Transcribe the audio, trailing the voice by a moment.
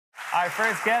Our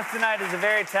first guest tonight is a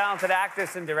very talented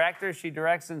actress and director. She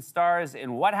directs and stars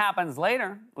in What Happens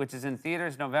Later, which is in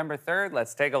theaters November 3rd.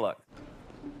 Let's take a look.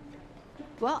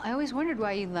 Well, I always wondered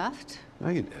why you left. No,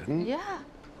 you didn't. Yeah.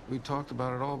 We talked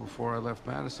about it all before I left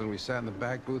Madison. We sat in the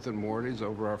back booth at Morty's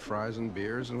over our fries and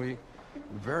beers, and we were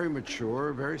very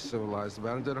mature, very civilized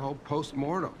about it, did a whole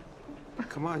post-mortem.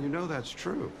 Come on, you know that's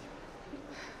true.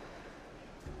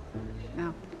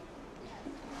 No.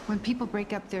 When people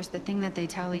break up, there's the thing that they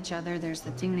tell each other, there's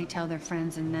the thing they tell their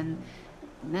friends, and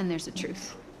then there's the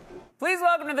truth. Please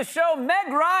welcome to the show, Meg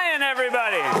Ryan,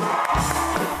 everybody.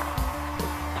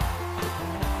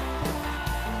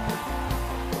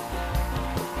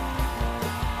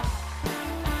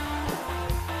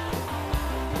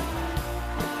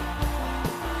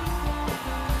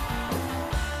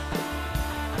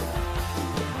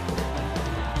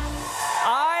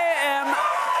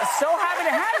 So happy to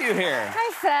have you here.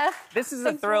 Hi, Seth. This is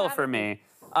a thrill for me.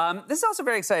 This is also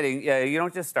very exciting. You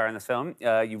don't just star in this film.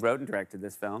 You wrote and directed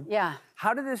this film. Yeah.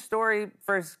 How did this story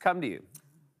first come to you?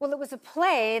 Well, it was a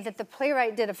play that the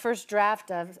playwright did a first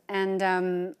draft of,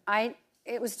 and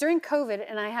it was during COVID,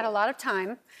 and I had a lot of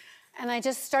time, and I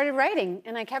just started writing,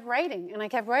 and I kept writing, and I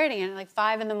kept writing, and at like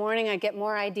 5 in the morning, I'd get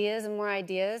more ideas and more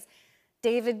ideas.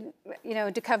 David,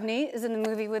 Duchovny is in the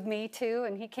movie with me, too,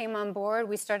 and he came on board.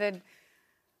 We started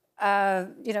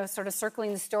sort of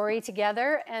circling the story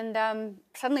together, and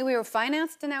suddenly we were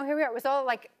financed, and now here we are. It was all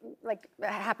like a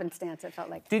happenstance, it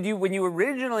felt like. Did you, when you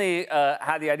originally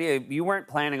had the idea, you weren't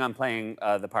planning on playing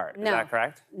the part, No. Is that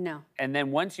correct? No. And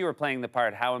then once you were playing the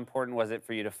part, how important was it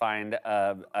for you to find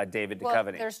David Duchovny?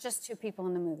 Well, there's just 2 people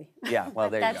in the movie. Yeah,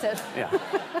 well, there you go. That's it. Yeah.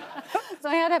 So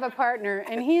I had to have a partner,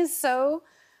 and he's so,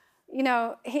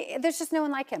 there's just no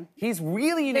one like him. He's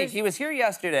really unique. He was here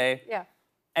yesterday. Yeah.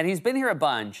 And he's been here a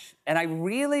bunch, and I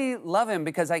really love him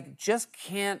because I just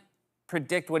can't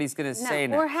predict what he's going to say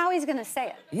next. Or how he's going to say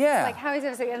it. Yeah. Like how he's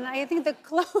going to say it. And I think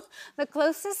the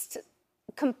closest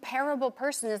comparable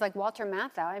person is like Walter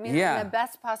Matthau. I mean, in the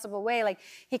best possible way. Like,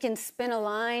 he can spin a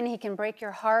line, he can break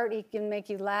your heart, he can make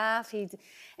you laugh. And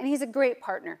he's a great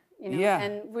partner, Yeah.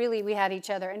 And really, we had each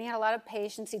other. And he had a lot of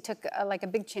patience. He took like a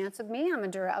big chance with me. I'm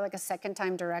like a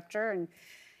second-time director, and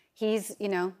he's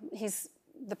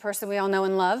the person we all know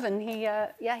and love, and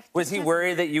Was he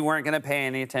worried that you weren't going to pay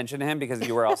any attention to him because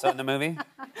you were also in the movie?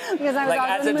 Because I was like,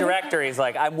 also as in a the director, he's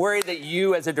like, I'm worried that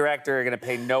you, as a director, are going to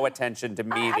pay no attention to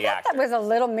me, the actor. That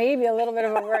was maybe a little bit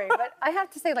of a worry, but I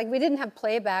have to say, like, we didn't have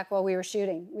playback while we were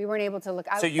shooting. We weren't able to look.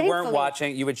 So you weren't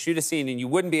watching. You would shoot a scene, and you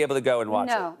wouldn't be able to go and watch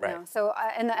it. No. So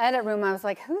in the edit room, I was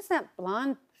like, who's that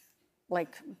blonde,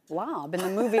 blob in the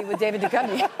movie with David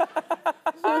Duchovny?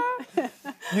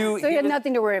 So he had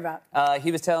nothing to worry about.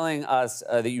 He was telling us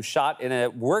that you shot in a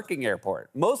working airport,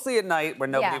 mostly at night when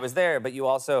nobody was there, but you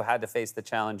also had to face the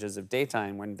challenges of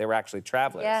daytime when they were actually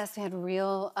travelers. Yes, we had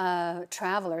real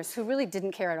travelers who really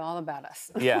didn't care at all about us.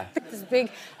 Yeah. This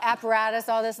big apparatus,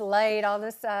 all this light, all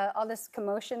this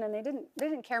commotion, and they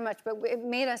didn't care much, but it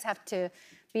made us have to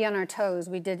be on our toes.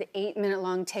 We did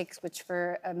 8-minute-long takes, which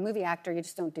for a movie actor, you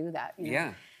just don't do that.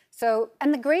 Yeah. So,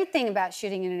 and the great thing about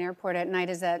shooting in an airport at night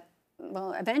is that,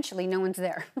 well, eventually no one's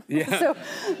there. Yeah.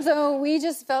 so we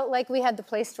just felt like we had the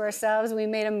place to ourselves. We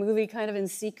made a movie kind of in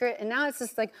secret, and now it's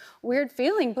this like weird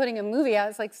feeling putting a movie out.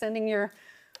 It's like sending your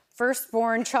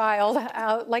firstborn child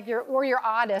out, or your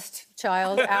oddest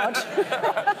child out.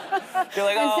 You're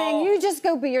like, and saying, you just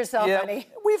go be yourself, honey.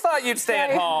 We thought you'd stay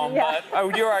at home,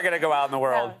 but you are going to go out in the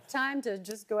world. No, time to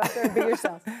just go out there and be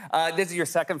yourself. This is your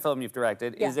second film you've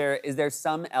directed. Yeah. Is there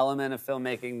some element of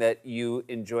filmmaking that you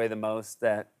enjoy the most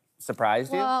that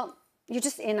surprised you? Well, you're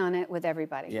just in on it with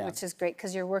everybody, which is great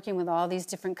because you're working with all these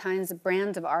different kinds of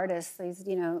brands of artists, these,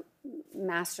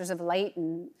 masters of light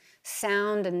and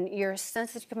sound, and your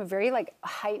senses become a very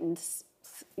heightened,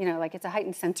 it's a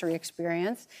heightened sensory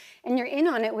experience, and you're in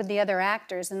on it with the other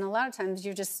actors, and a lot of times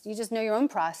you just know your own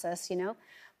process,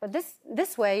 But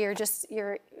this way,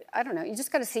 I don't know, you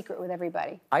just got a secret with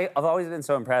everybody. I've always been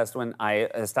so impressed when I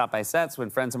stop by sets,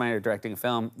 when friends of mine are directing a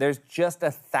film, there's just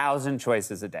 1,000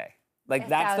 choices a day. Like,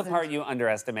 that's the part you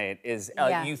underestimate, is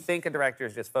you think a director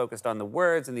is just focused on the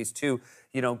words and these 2,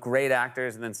 great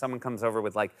actors, and then someone comes over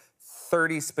with,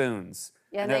 30 spoons.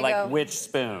 Yeah, and they're like, which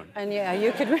spoon? And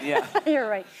you could, you're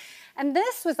right. And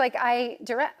this was there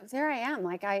I am,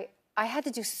 I had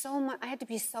to do so much, I had to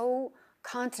be so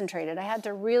concentrated. I had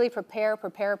to really prepare.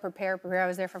 I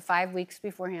was there for 5 weeks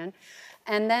beforehand.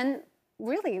 And then,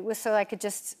 really, it was so I could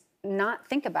just not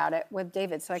think about it with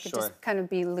David, so I could just kind of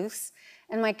be loose.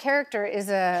 And my character is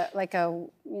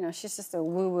she's just a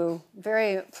woo-woo,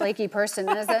 very flaky person.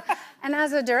 And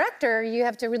as a director, you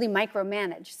have to really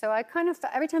micromanage. So I kind of,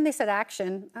 every time they said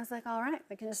action, I was like, all right,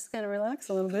 I can just kind of relax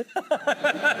a little bit.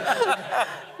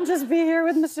 Just be here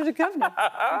with Mr. Duchovny.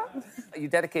 You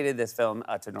dedicated this film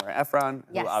to Nora Ephron,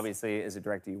 who obviously is a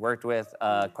director you worked with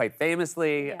quite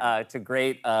famously, to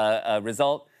great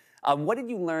result. What did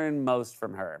you learn most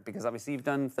from her? Because obviously you've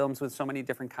done films with so many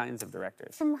different kinds of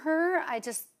directors. From her, I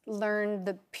just learned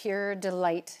the pure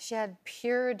delight. She had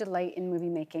pure delight in movie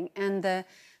making. And the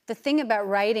thing about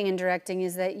writing and directing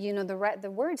is that, you know,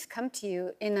 the words come to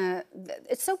you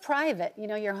it's so private. You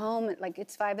know, you're home, like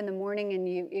it's 5 in the morning and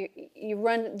you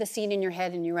run the scene in your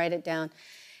head and you write it down.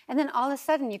 And then all of a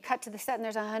sudden you cut to the set and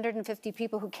there's 150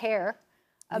 people who care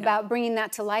about bringing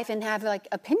that to life and have like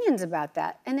opinions about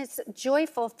that. And it's a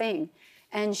joyful thing.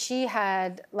 And she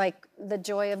had like the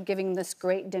joy of giving this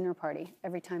great dinner party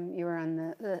every time you were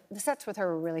on the sets with her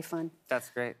were really fun. That's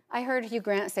great. I heard Hugh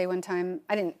Grant say one time,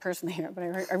 I didn't personally hear it, but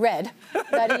I read,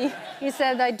 that he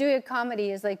said that doing a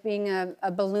comedy is like being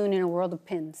a balloon in a world of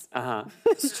pins.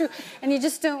 It's true. And you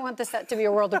just don't want the set to be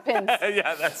a world of pins.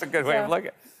 Yeah, that's a good way of looking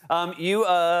at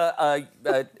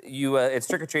it. It's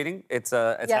trick-or-treating. It's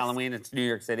Halloween. It's New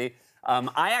York City.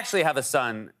 I actually have a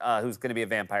son who's going to be a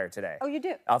vampire today. Oh, you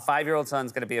do? A 5-year-old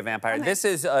son's going to be a vampire. Oh, this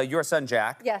is your son,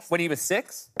 Jack. Yes. When he was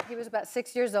 6? He was about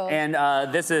 6 years old. And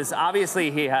this is,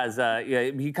 obviously,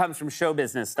 he comes from show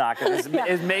business stock.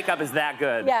 His makeup is that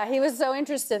good. Yeah, he was so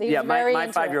interested. He was very my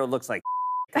 5-year-old looks like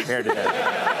compared to this.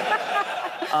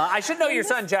 I should know your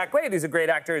son, Jack Quaid, who's a great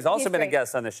actor. He's also been a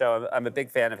guest on the show. I'm a big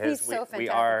fan of his. He's so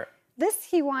fantastic. This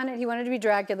he wanted to be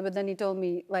Dracula, but then he told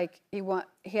me like he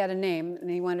had a name and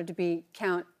he wanted to be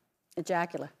Count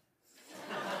Ejacula.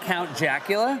 Count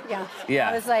Jacula? Yeah. Yeah.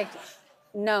 I was like,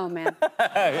 no, man.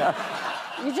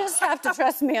 You just have to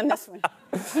trust me on this one.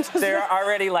 There are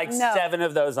already like 7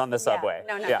 of those on the subway.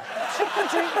 No. Yeah.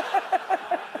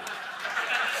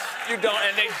 You don't,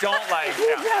 and they don't like.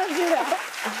 You don't do that.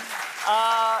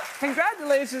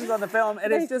 Congratulations on the film,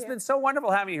 and it's just been so wonderful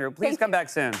having you here. Please come back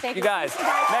soon. Thank you guys,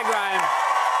 Meg Ryan,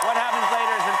 What Happens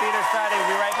Later is in theaters Friday.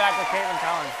 We'll be right back with Caitlin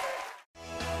Collins.